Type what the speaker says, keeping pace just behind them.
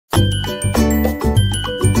Welcome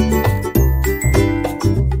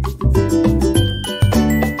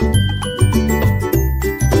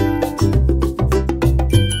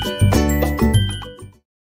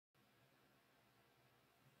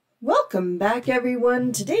back,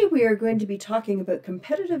 everyone. Today we are going to be talking about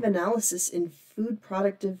competitive analysis in food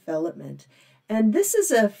product development. And this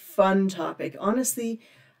is a fun topic. Honestly,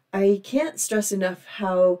 I can't stress enough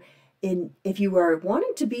how if you are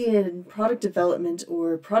wanting to be in product development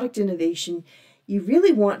or product innovation, you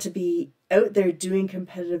really want to be out there doing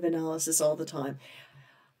competitive analysis all the time.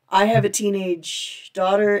 I have a teenage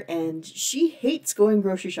daughter and she hates going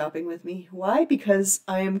grocery shopping with me. Why? Because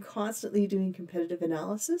I am constantly doing competitive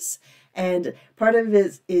analysis, and part of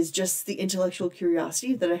it is just the intellectual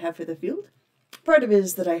curiosity that I have for the field. Part of it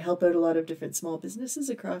is that I help out a lot of different small businesses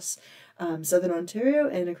across Southern Ontario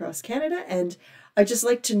and across Canada, and I just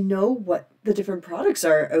like to know what the different products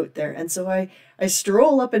are out there. And so I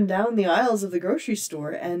stroll up and down the aisles of the grocery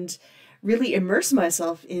store and really immerse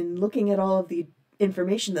myself in looking at all of the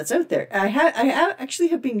information that's out there. I actually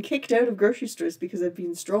have been kicked out of grocery stores because I've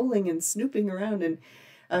been strolling and snooping around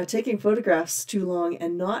and taking photographs too long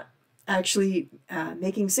and not actually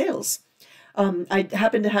making sales. I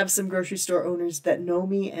happen to have some grocery store owners that know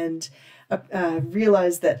me and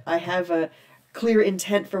realize that I have a clear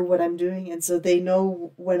intent for what I'm doing, and so they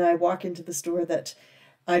know when I walk into the store that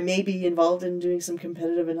I may be involved in doing some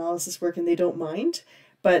competitive analysis work, and they don't mind,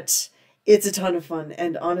 but it's a ton of fun.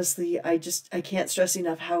 And honestly, I can't stress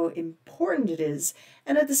enough how important it is.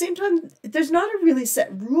 And at the same time, there's not a really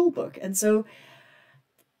set rule book. And so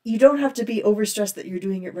you don't have to be overstressed that you're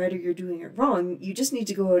doing it right or you're doing it wrong. You just need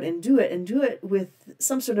to go out and do it with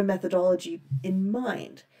some sort of methodology in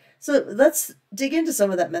mind. So let's dig into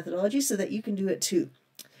some of that methodology so that you can do it too.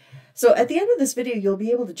 So at the end of this video, you'll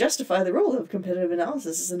be able to justify the role of competitive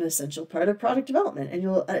analysis as an essential part of product development, and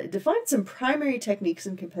you'll define some primary techniques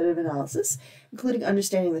in competitive analysis, including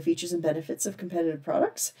understanding the features and benefits of competitive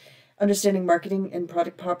products, understanding marketing and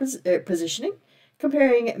product positioning,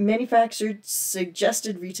 comparing manufactured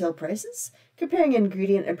suggested retail prices, comparing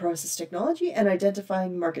ingredient and process technology, and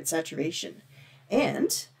identifying market saturation.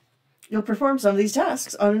 And you'll perform some of these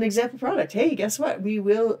tasks on an example product. Hey, guess what? We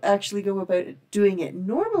will actually go about doing it.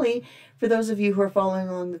 Normally, for those of you who are following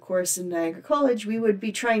along the course in Niagara College, we would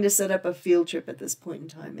be trying to set up a field trip at this point in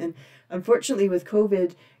time. And unfortunately, with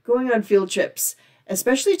COVID, going on field trips,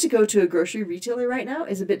 especially to go to a grocery retailer right now,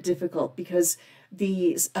 is a bit difficult because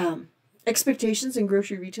the expectations in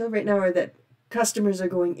grocery retail right now are that customers are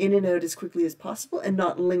going in and out as quickly as possible and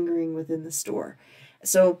not lingering within the store.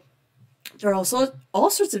 So there are also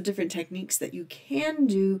all sorts of different techniques that you can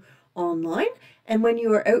do online. And when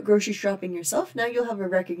you are out grocery shopping yourself, now you'll have a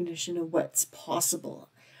recognition of what's possible.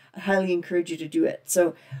 I highly encourage you to do it.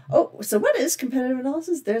 So what is competitive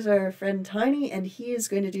analysis? There's our friend Tiny, and he is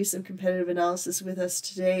going to do some competitive analysis with us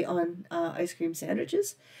today on ice cream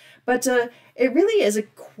sandwiches. But it really is a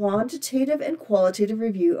quantitative and qualitative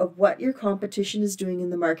review of what your competition is doing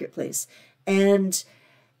in the marketplace. And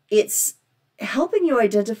it's helping you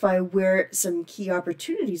identify where some key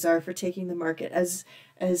opportunities are for taking the market. As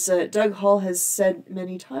Doug Hall has said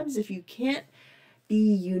many times, if you can't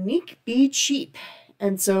be unique, be cheap.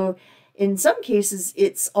 And so in some cases,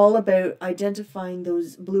 it's all about identifying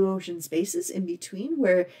those blue ocean spaces in between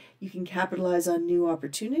where you can capitalize on new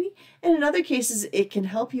opportunity. And in other cases, it can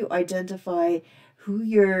help you identify who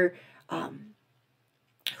your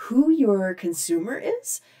consumer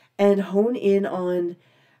is and hone in on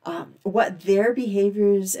what their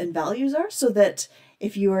behaviors and values are, so that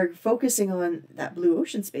if you are focusing on that blue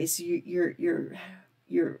ocean space,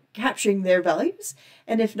 you're capturing their values,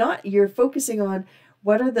 and if not, you're focusing on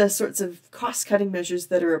what are the sorts of cost-cutting measures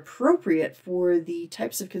that are appropriate for the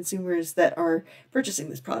types of consumers that are purchasing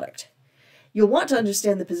this product. You'll want to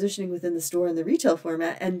understand the positioning within the store and the retail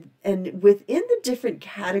format, and within the different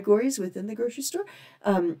categories within the grocery store.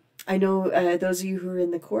 I know those of you who are in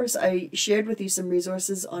the course, I shared with you some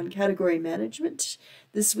resources on category management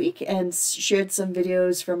this week and shared some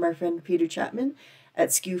videos from our friend Peter Chapman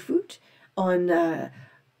at Skew Food on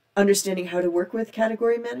understanding how to work with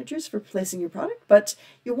category managers for placing your product. But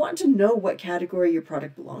you want to know what category your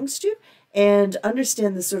product belongs to and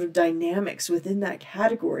understand the sort of dynamics within that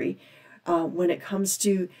category. When it comes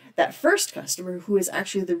to that first customer, who is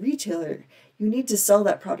actually the retailer, you need to sell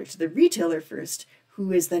that product to the retailer first,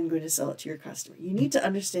 who is then going to sell it to your customer. You need to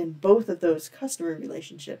understand both of those customer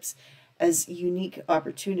relationships as unique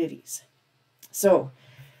opportunities. So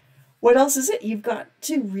what else is it? You've got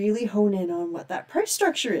to really hone in on what that price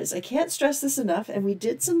structure is. I can't stress this enough, and we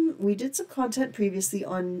did some content previously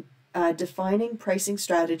on defining pricing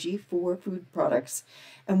strategy for food products.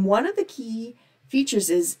 And one of the key features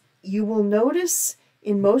is you will notice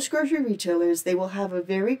in most grocery retailers, they will have a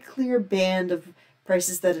very clear band of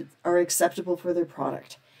prices that are acceptable for their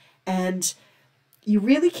product. And you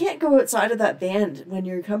really can't go outside of that band when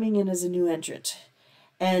you're coming in as a new entrant.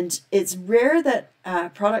 And it's rare that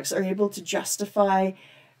products are able to justify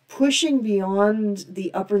pushing beyond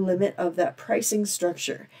the upper limit of that pricing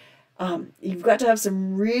structure. You've got to have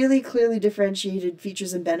some really clearly differentiated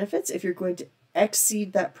features and benefits if you're going to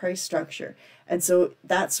exceed that price structure. And so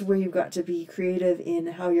that's where you've got to be creative in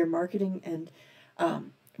how you're marketing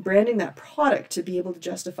and branding that product to be able to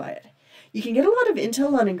justify it. You can get a lot of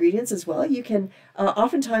intel on ingredients as well. You can,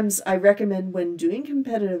 oftentimes I recommend when doing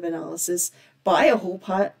competitive analysis, buy a whole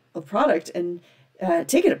pot of product and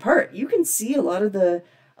take it apart. You can see a lot of the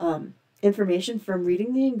information from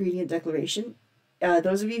reading the ingredient declaration.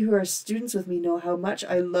 Those of you who are students with me know how much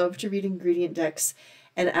I love to read ingredient decks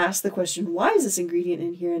and ask the question, why is this ingredient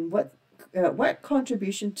in here, and what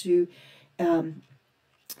contribution to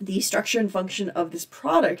the structure and function of this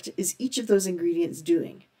product is each of those ingredients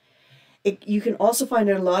doing? You can also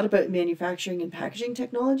find out a lot about manufacturing and packaging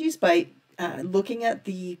technologies by looking at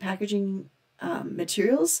the packaging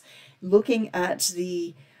materials, looking at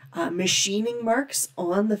the machining marks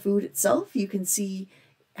on the food itself. You can see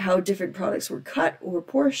how different products were cut or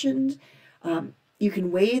portioned. You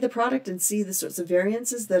can weigh the product and see the sorts of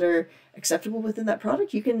variances that are acceptable within that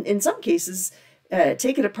product. You can, in some cases,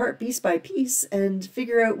 take it apart piece by piece and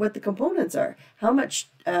figure out what the components are. How much,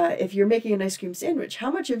 if you're making an ice cream sandwich,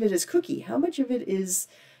 how much of it is cookie? How much of it is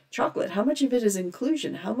chocolate? How much of it is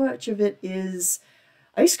inclusion? How much of it is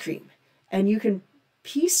ice cream? And you can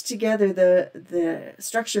piece together the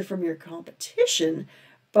structure from your competition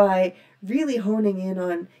by really honing in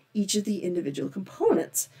on each of the individual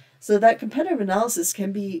components. So that competitive analysis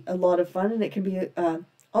can be a lot of fun, and it can be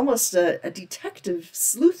almost a detective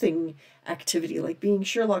sleuthing activity, like being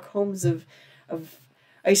Sherlock Holmes of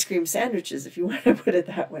ice cream sandwiches, if you want to put it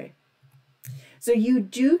that way. So you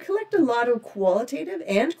do collect a lot of qualitative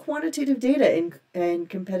and quantitative data in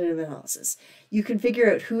competitive analysis. You can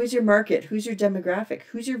figure out who is your market, who's your demographic,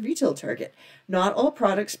 who's your retail target. Not all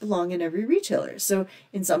products belong in every retailer. So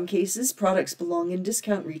in some cases, products belong in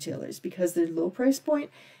discount retailers because they're low price point,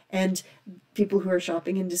 and people who are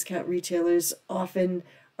shopping in discount retailers often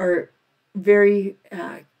are very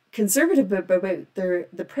conservative about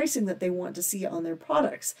the pricing that they want to see on their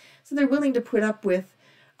products. So they're willing to put up with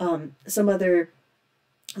some other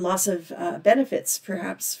loss of benefits,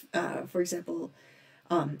 perhaps, for example,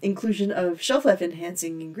 inclusion of shelf life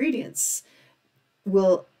enhancing ingredients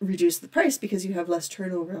will reduce the price because you have less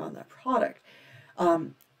turnover on that product.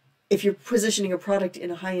 If you're positioning a product in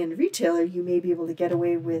a high-end retailer, you may be able to get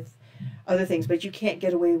away with other things, but you can't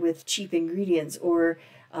get away with cheap ingredients or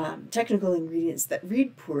technical ingredients that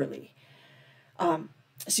read poorly.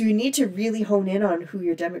 So you need to really hone in on who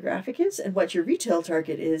your demographic is and what your retail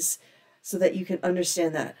target is so that you can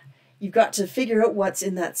understand that. You've got to figure out what's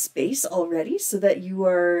in that space already so that you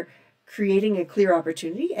are creating a clear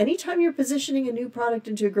opportunity. Anytime you're positioning a new product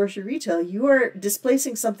into a grocery retail, you are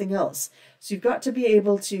displacing something else. So you've got to be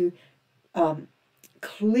able to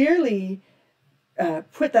clearly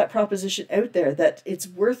put that proposition out there that it's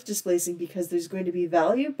worth displacing because there's going to be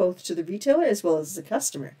value both to the retailer as well as the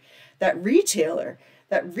customer. That retailer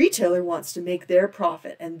wants to make their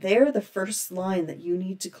profit, and they're the first line that you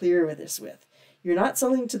need to clear this with. You're not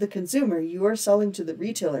selling to the consumer, you are selling to the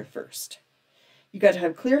retailer first. You got to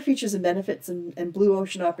have clear features and benefits and blue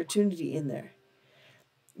ocean opportunity in there.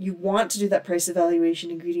 You want to do that price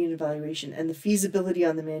evaluation, ingredient evaluation, and the feasibility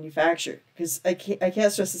on the manufacturer. Because I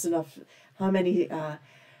can't stress this enough, how many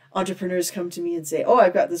entrepreneurs come to me and say, oh,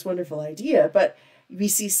 I've got this wonderful idea, but we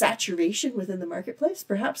see saturation within the marketplace.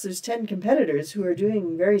 Perhaps there's 10 competitors who are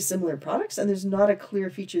doing very similar products, and there's not a clear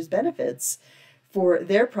features benefits for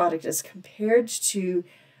their product as compared to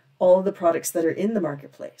all of the products that are in the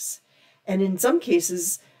marketplace. And in some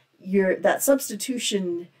cases, that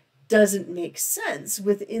substitution doesn't make sense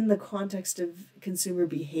within the context of consumer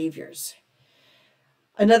behaviors.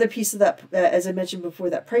 Another piece of that, as I mentioned before,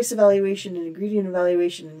 that price evaluation and ingredient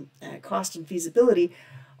evaluation and cost and feasibility,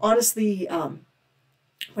 honestly,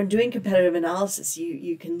 when doing competitive analysis,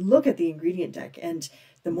 you can look at the ingredient deck, and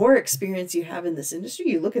the more experience you have in this industry,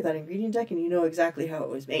 you look at that ingredient deck and you know exactly how it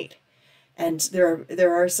was made. And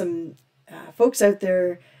there are some folks out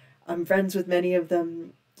there, I'm friends with many of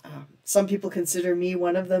them. Some people consider me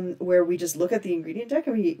one of them, where we just look at the ingredient deck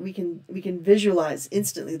and we can visualize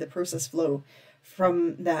instantly the process flow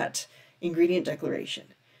from that ingredient declaration.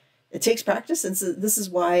 It takes practice, and so this is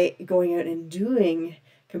why going out and doing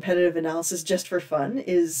competitive analysis just for fun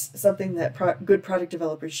is something that good product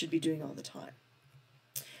developers should be doing all the time.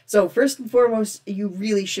 So first and foremost, you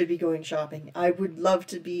really should be going shopping. I would love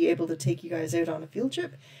to be able to take you guys out on a field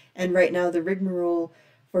trip, and right now the rigmarole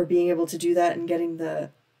for being able to do that and getting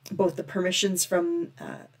both the permissions from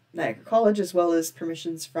Niagara College as well as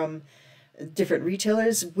permissions from different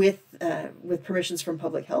retailers with permissions from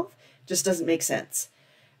public health just doesn't make sense.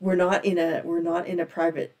 We're not in a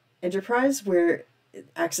private enterprise where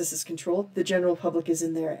access is controlled. The general public is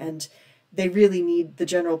in there, and they really need the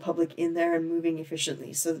general public in there and moving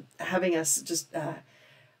efficiently. So having us just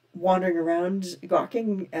wandering around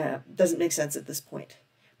gawking doesn't make sense at this point.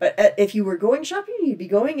 But if you were going shopping, you'd be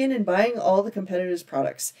going in and buying all the competitors'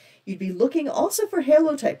 products. You'd be looking also for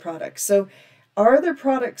Halo-type products. So are there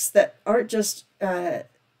products that aren't just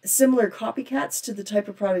similar copycats to the type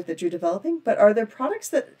of product that you're developing, but are there products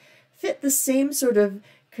that fit the same sort of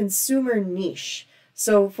consumer niche?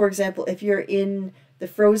 So, for example, if you're in the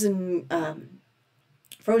frozen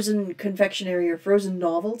confectionery or frozen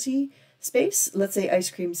novelty space, let's say ice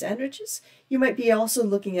cream sandwiches, you might be also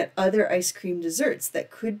looking at other ice cream desserts that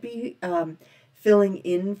could be filling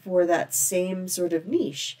in for that same sort of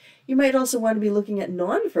niche. You might also want to be looking at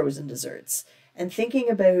non-frozen desserts and thinking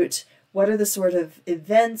about what are the sort of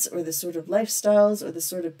events or the sort of lifestyles or the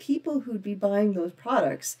sort of people who'd be buying those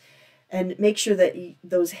products, and make sure that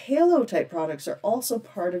those Halo type products are also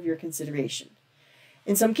part of your consideration.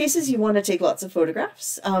 In some cases, you want to take lots of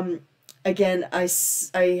photographs. Again, I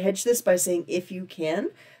hedge this by saying if you can.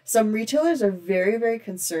 Some retailers are very, very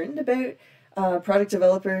concerned about product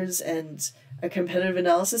developers and a competitive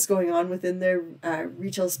analysis going on within their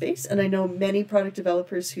retail space. And I know many product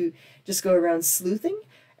developers who just go around sleuthing,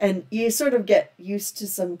 and you sort of get used to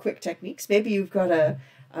some quick techniques. Maybe you've got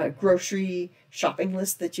a grocery shopping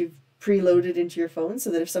list that you've preloaded into your phone so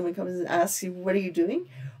that if someone comes and asks you, what are you doing?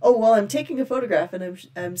 Oh, well, I'm taking a photograph and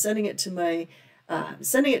I'm sending it to my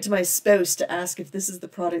spouse to ask if this is the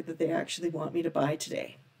product that they actually want me to buy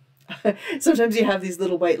today. Sometimes you have these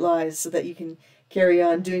little white lies so that you can carry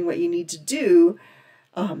on doing what you need to do.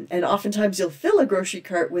 And oftentimes you'll fill a grocery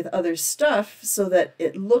cart with other stuff so that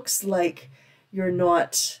it looks like you're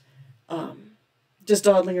not just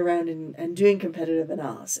dawdling around and doing competitive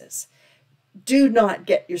analysis. Do not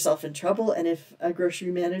get yourself in trouble. And if a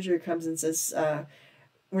grocery manager comes and says,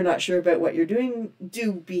 we're not sure about what you're doing,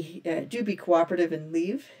 do be cooperative and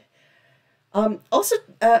leave. Also,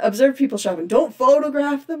 observe people shopping. Don't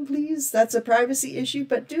photograph them, please. That's a privacy issue,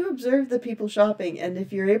 but do observe the people shopping. And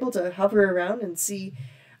if you're able to hover around and see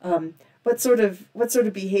what sort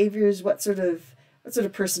of behaviors, what sort of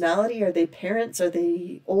personality, are they parents? Are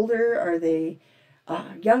they older? Are they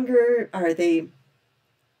younger? Are they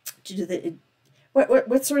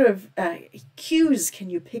what sort of cues can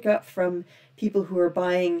you pick up from people who are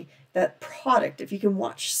buying that product? If you can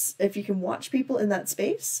watch people in that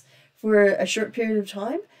space for a short period of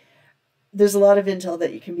time, there's a lot of intel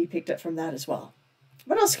that you can be picked up from that as well.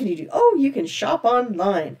 What else can you do? Oh, you can shop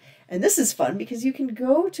online. And this is fun because you can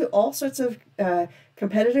go to all sorts of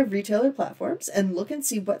competitive retailer platforms and look and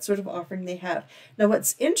see what sort of offering they have. Now,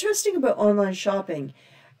 what's interesting about online shopping,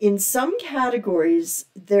 in some categories,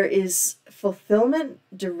 there is fulfillment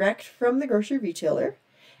direct from the grocery retailer.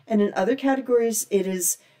 And in other categories, it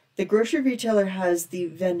is the grocery retailer has the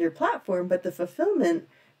vendor platform, but the fulfillment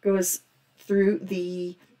goes through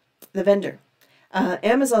the vendor.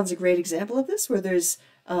 Amazon's a great example of this, where there's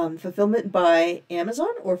fulfillment by Amazon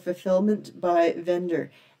or fulfillment by vendor.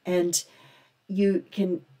 And you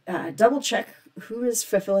can double check who is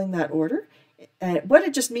fulfilling that order. What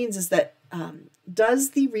it just means is that does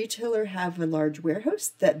the retailer have a large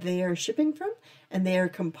warehouse that they are shipping from and they are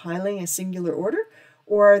compiling a singular order,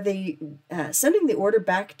 or are they sending the order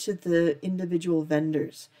back to the individual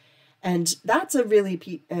vendors? And that's a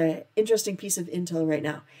really interesting piece of intel right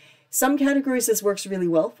now. Some categories this works really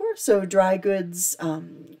well for, so dry goods,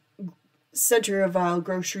 center of aisle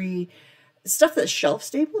grocery, stuff that's shelf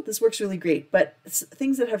stable, this works really great. But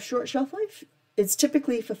things that have short shelf life, it's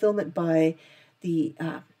typically fulfillment by the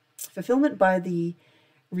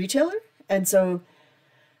retailer. And so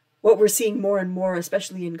what we're seeing more and more,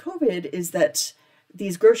 especially in COVID, is that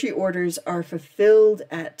these grocery orders are fulfilled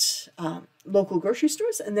at local grocery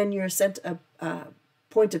stores, and then you're sent a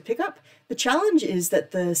point of pickup. The challenge is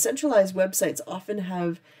that the centralized websites often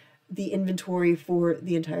have the inventory for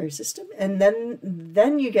the entire system, and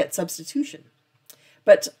then you get substitution.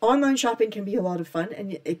 But online shopping can be a lot of fun,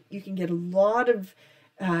 and you can get a lot of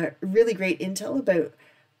really great intel about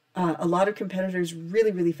a lot of competitors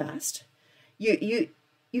really, really fast. You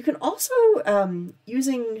can also,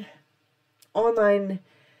 using online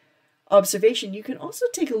observation, you can also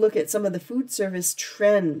take a look at some of the food service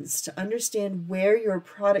trends to understand where your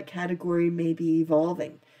product category may be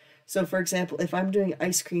evolving. So for example, if I'm doing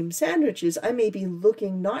ice cream sandwiches, I may be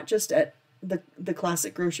looking not just at the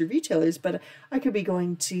classic grocery retailers, but I could be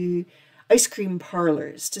going to ice cream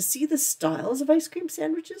parlors to see the styles of ice cream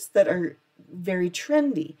sandwiches that are very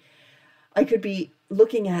trendy. I could be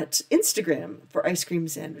looking at Instagram for ice cream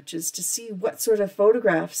sandwiches to see what sort of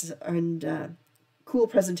photographs and cool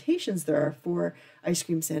presentations there are for ice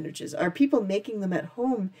cream sandwiches. Are people making them at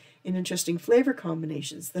home in interesting flavor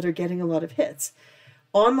combinations that are getting a lot of hits?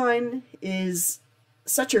 Online is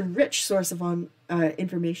such a rich source of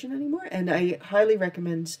information anymore, and I highly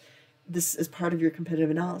recommend this as part of your competitive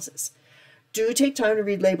analysis. Do take time to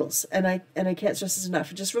read labels, and I can't stress this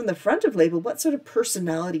enough. Just from the front of label, what sort of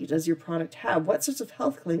personality does your product have? What sorts of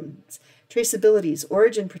health claims, traceabilities,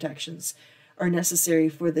 origin protections are necessary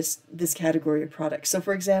for this category of products? So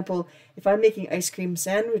for example, if I'm making ice cream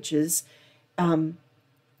sandwiches, am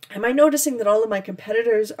I noticing that all of my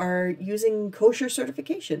competitors are using kosher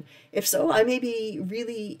certification? If so, I may be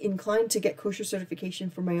really inclined to get kosher certification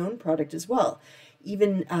for my own product as well,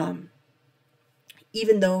 even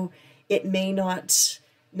though it may not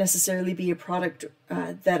necessarily be a product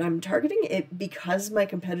that I'm targeting. Because my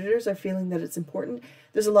competitors are feeling that it's important,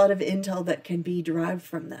 there's a lot of intel that can be derived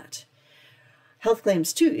from that. Health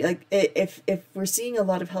claims too. Like if we're seeing a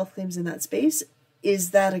lot of health claims in that space,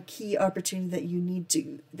 is that a key opportunity that you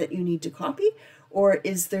need to copy, or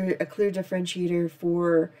is there a clear differentiator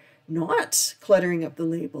for not cluttering up the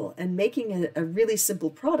label and making a really simple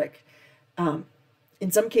product?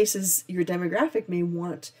 In some cases, your demographic may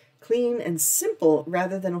want clean and simple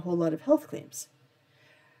rather than a whole lot of health claims.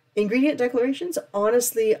 Ingredient declarations,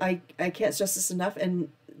 honestly, I can't stress this enough, and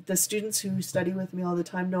the students who study with me all the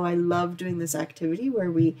time know I love doing this activity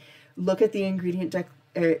where we look at the ingredient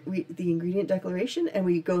declaration and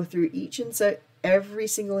we go through each and every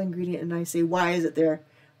single ingredient, and I say, why is it there?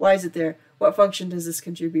 Why is it there? What function does this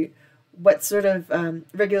contribute? What sort of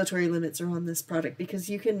regulatory limits are on this product? Because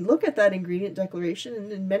you can look at that ingredient declaration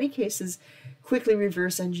and in many cases quickly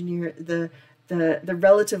reverse engineer the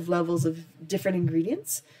relative levels of different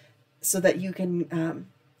ingredients so that you can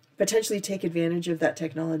potentially take advantage of that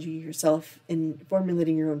technology yourself in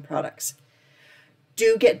formulating your own products.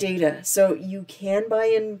 Do get data. So you can buy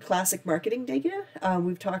in classic marketing data.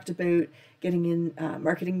 We've talked about getting in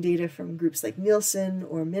marketing data from groups like Nielsen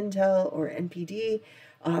or Mintel or NPD.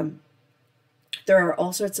 There are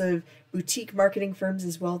all sorts of boutique marketing firms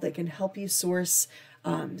as well that can help you source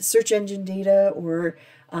search engine data or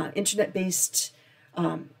internet-based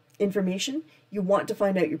information. You want to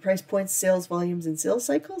find out your price points, sales volumes, and sales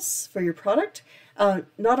cycles for your product.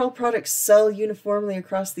 Not all products sell uniformly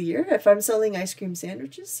across the year. If I'm selling ice cream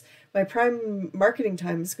sandwiches, my prime marketing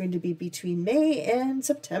time is going to be between May and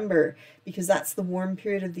September because that's the warm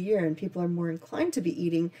period of the year and people are more inclined to be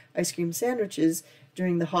eating ice cream sandwiches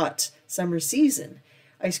during the hot summer season.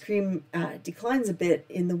 Ice cream declines a bit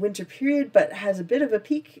in the winter period but has a bit of a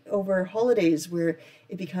peak over holidays where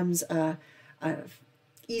it becomes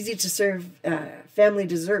easy to serve family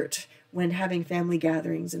dessert when having family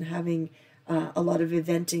gatherings and having a lot of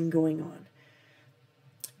eventing going on.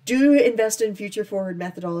 Do invest in future forward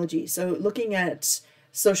methodology. So looking at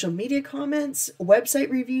social media comments, website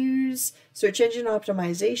reviews, search engine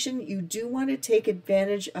optimization, you do want to take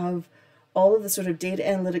advantage of all of the sort of data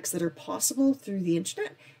analytics that are possible through the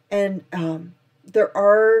internet. And there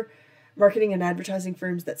are marketing and advertising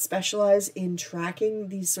firms that specialize in tracking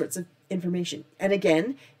these sorts of information. And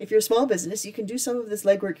again, if you're a small business, you can do some of this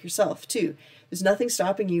legwork yourself too. There's nothing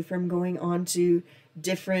stopping you from going on to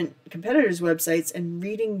different competitors' websites and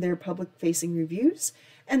reading their public-facing reviews,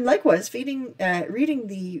 and likewise reading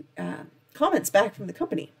the comments back from the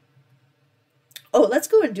company. Oh, let's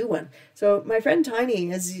go and do one. So my friend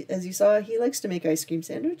Tiny, as you saw, he likes to make ice cream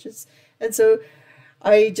sandwiches, and so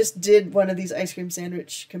I just did one of these ice cream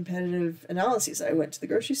sandwich competitive analyses. I went to the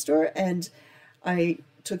grocery store and I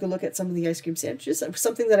took a look at some of the ice cream sandwiches.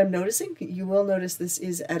 Something that I'm noticing, you will notice this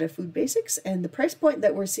is at a Food Basics, and the price point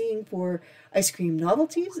that we're seeing for ice cream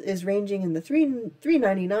novelties is ranging in the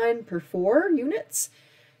 $3.99 per 4 units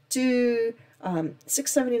to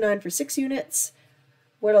 $6.79 for 6 units.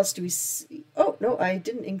 What else do we see? Oh, no, I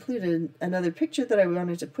didn't include another picture that I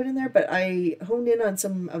wanted to put in there, but I honed in on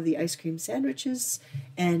some of the ice cream sandwiches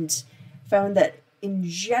and found that in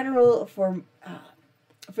general for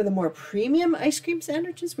the more premium ice cream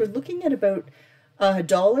sandwiches, we're looking at about $1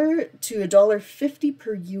 to $1.50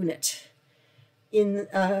 per unit in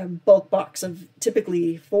a bulk box of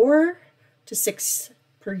typically 4 to 6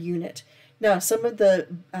 per unit. Now, some of the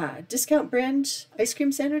discount brand ice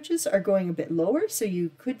cream sandwiches are going a bit lower, so you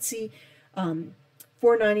could see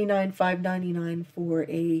 $4.99, $5.99 for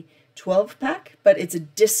a 12-pack, but it's a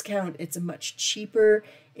discount. It's a much cheaper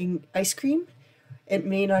ice cream. It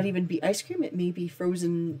may not even be ice cream. It may be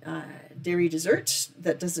frozen dairy dessert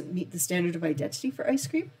that doesn't meet the standard of identity for ice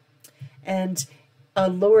cream. And a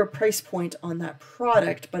lower price point on that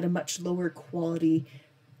product, but a much lower quality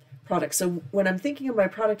product. So when I'm thinking of my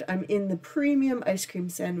product, I'm in the premium ice cream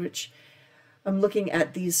sandwich. I'm looking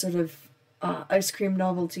at these sort of ice cream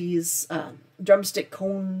novelties, drumstick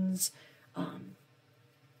cones,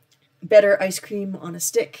 better ice cream on a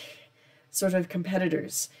stick sort of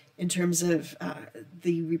competitors in terms of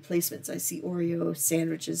the replacements. I see Oreo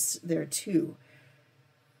sandwiches there too.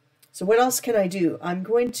 So what else can I do? I'm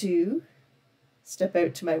going to step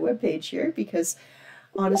out to my webpage here because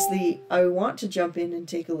honestly, I want to jump in and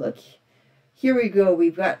take a look. Here we go.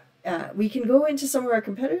 We've got, we can go into some of our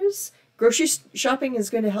competitors. Grocery shopping is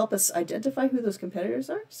going to help us identify who those competitors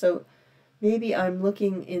are. So maybe I'm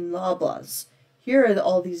looking in Loblaws. Here are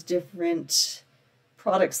all these different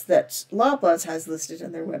products that Loblaws has listed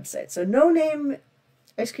on their website. So no name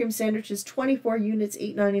ice cream sandwiches, 24 units,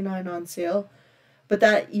 $8.99 on sale. But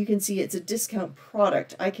that you can see it's a discount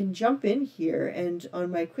product. I can jump in here and on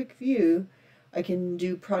my quick view, I can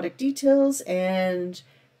do product details and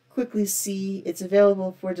quickly see it's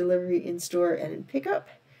available for delivery in store and in pickup.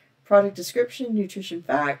 Product description, nutrition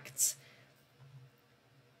facts.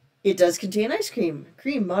 It does contain ice cream,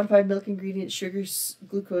 modified milk ingredients, sugars,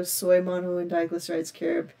 glucose, soy, mono, and diglycerides,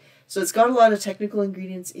 carob. So it's got a lot of technical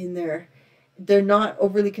ingredients in there. They're not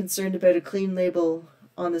overly concerned about a clean label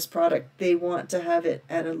on this product. They want to have it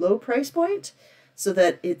at a low price point so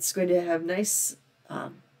that it's going to have nice,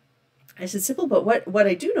 I said simple, but what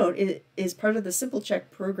I do note is part of the Simple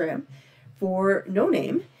Check program for no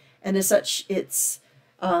name, and as such, it's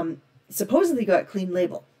supposedly got clean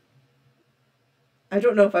label. I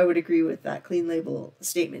don't know if I would agree with that clean label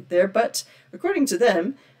statement there, but according to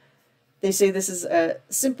them, they say this is a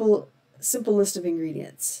simple list of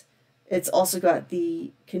ingredients. It's also got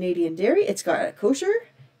the Canadian dairy, it's got a kosher,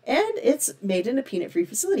 and it's made in a peanut-free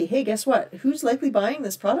facility. Hey, guess what? Who's likely buying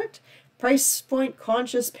this product? Price point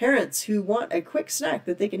conscious parents who want a quick snack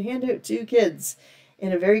that they can hand out to kids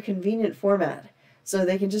in a very convenient format. So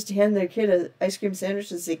they can just hand their kid an ice cream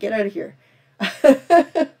sandwich and say, get out of here.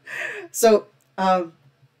 So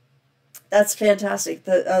that's fantastic.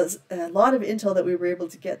 A lot of intel that we were able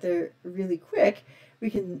to get there really quick. We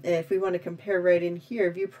can, if we want to compare right in here,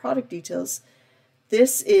 view product details.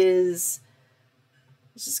 This is,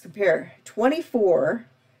 let's just compare, 24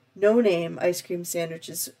 no-name ice cream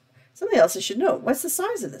sandwiches. Something else I should know. What's the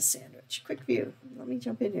size of this sandwich? Quick view. Let me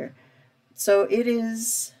jump in here. So it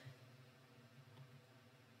is,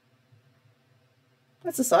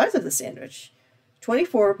 what's the size of the sandwich?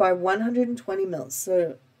 24 by 120 mils.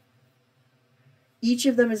 So each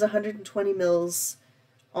of them is 120 mils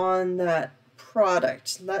on that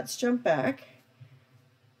product. Let's jump back.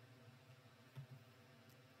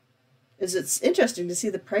 It's interesting to see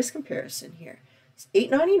the price comparison here. It's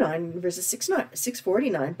 $8.99 versus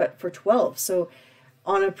 $6.49, but for 12. So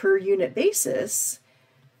on a per unit basis,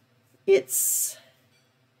 it's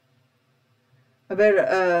about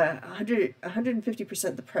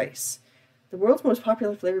 150% the price. The world's most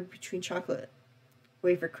popular flavor between chocolate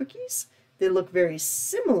wafer cookies. They look very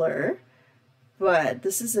similar, but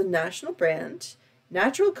this is a national brand,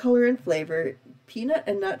 natural color and flavor, peanut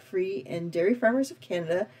and nut free, and Dairy Farmers of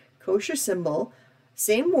Canada, kosher symbol,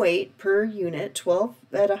 same weight per unit, 12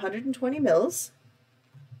 at 120 mils.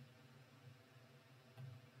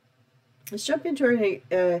 Let's jump into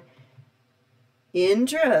our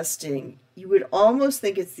interesting. You would almost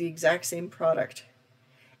think it's the exact same product.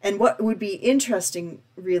 And what would be interesting,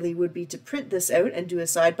 really, would be to print this out and do a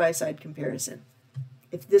side-by-side comparison.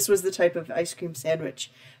 If this was the type of ice cream sandwich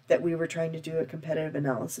that we were trying to do a competitive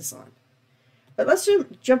analysis on. But let's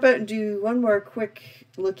jump out and do one more quick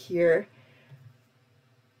look here.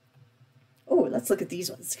 Oh, let's look at these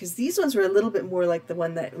ones, because these ones were a little bit more like the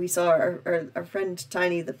one that we saw our friend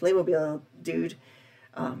Tiny, the Playmobil dude.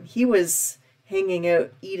 He was hanging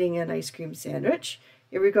out eating an ice cream sandwich.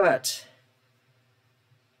 Here we got...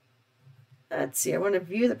 Let's see, I want to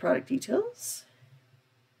view the product details.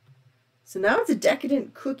 So now it's a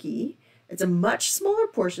decadent cookie. It's a much smaller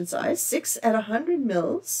portion size, 6 at 100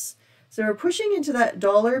 mils. So we're pushing into that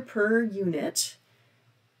 $1 per unit.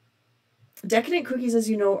 Decadent cookies, as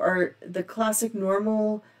you know, are the classic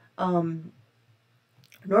normal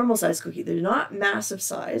size cookie. They're not massive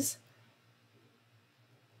size.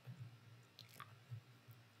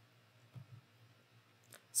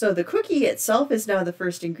 So the cookie itself is now the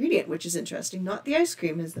first ingredient, which is interesting. Not the ice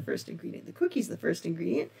cream is the first ingredient. The cookie is the first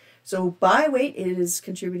ingredient. So by weight, it is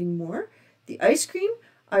contributing more. The ice cream,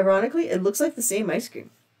 ironically, it looks like the same ice cream.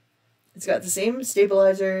 It's got the same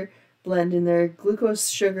stabilizer blend in there: glucose,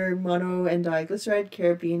 sugar, mono and diglyceride,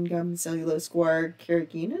 carabine, gum, cellulose, guar,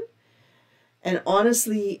 carrageenan. And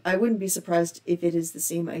honestly, I wouldn't be surprised if it is the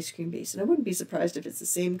same ice cream base. And I wouldn't be surprised if it's the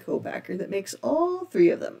same co-packer that makes all three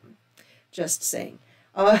of them. Just saying.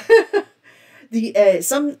 Something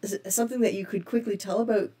that you could quickly tell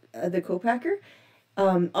about the co-packer.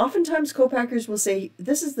 Oftentimes co-packers will say,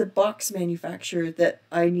 this is the box manufacturer that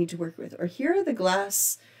I need to work with, or here are the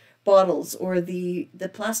glass bottles or the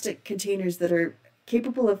plastic containers that are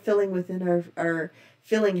capable of filling within our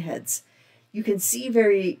filling heads. You can see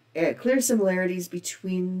very clear similarities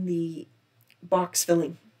between the box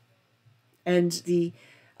filling and the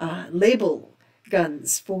label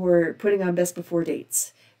guns for putting on best before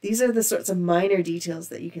dates. These are the sorts of minor details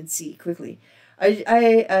that you can see quickly. We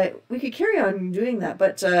could carry on doing that,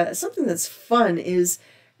 but something that's fun is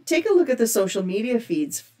take a look at the social media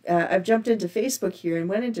feeds. I've jumped into Facebook here and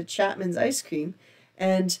went into Chapman's Ice Cream,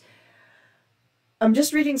 and I'm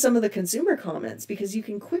just reading some of the consumer comments because you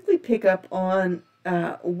can quickly pick up on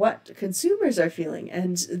what consumers are feeling,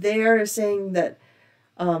 and they are saying that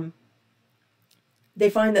they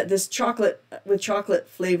find that this chocolate with chocolate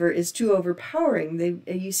flavor is too overpowering.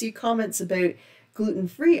 You see comments about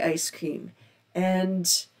gluten-free ice cream,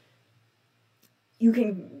 and you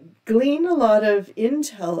can glean a lot of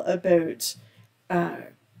intel about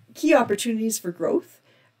key opportunities for growth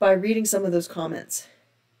by reading some of those comments.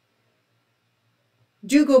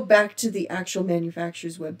 Do go back to the actual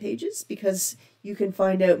manufacturer's web pages because you can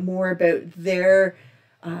find out more about their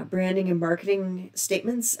branding and marketing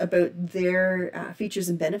statements, about their features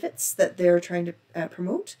and benefits that they're trying to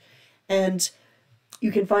promote. And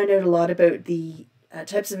you can find out a lot about the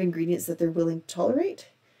types of ingredients that they're willing to tolerate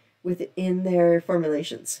within their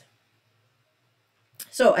formulations.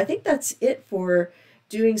 So I think that's it for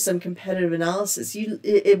doing some competitive analysis.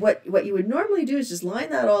 What you would normally do is just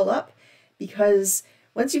line that all up, because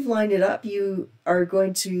once you've lined it up, you are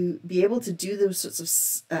going to be able to do those sorts of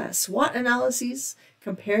SWOT analyses,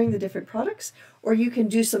 comparing the different products, or you can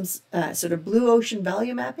do some sort of blue ocean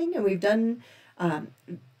value mapping, and we've done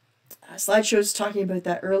slideshows talking about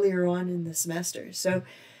that earlier on in the semester. So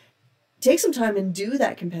take some time and do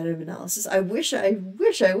that competitive analysis. I wish I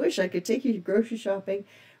could take you to grocery shopping.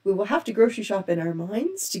 We will have to grocery shop in our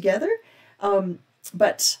minds together,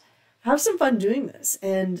 but have some fun doing this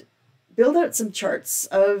and build out some charts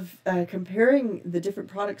of comparing the different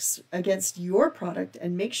products against your product,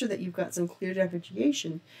 and make sure that you've got some clear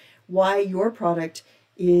differentiation why your product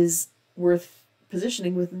is worth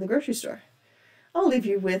positioning within the grocery store. I'll leave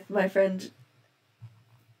you with my friend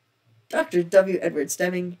Dr. W. Edwards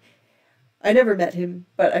Deming. I never met him,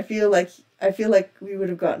 but I feel like we would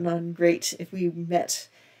have gotten on great if we met.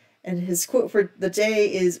 And his quote for the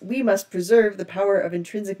day is, "We must preserve the power of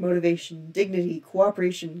intrinsic motivation, dignity,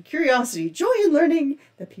 cooperation, curiosity, joy in learning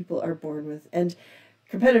that people are born with." And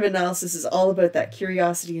competitive analysis is all about that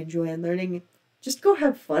curiosity and joy in learning. Just go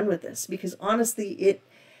have fun with this, because honestly,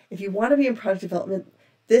 if you want to be in product development,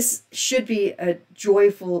 this should be a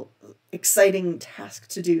joyful, exciting task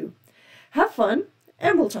to do. Have fun,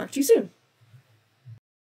 and we'll talk to you soon.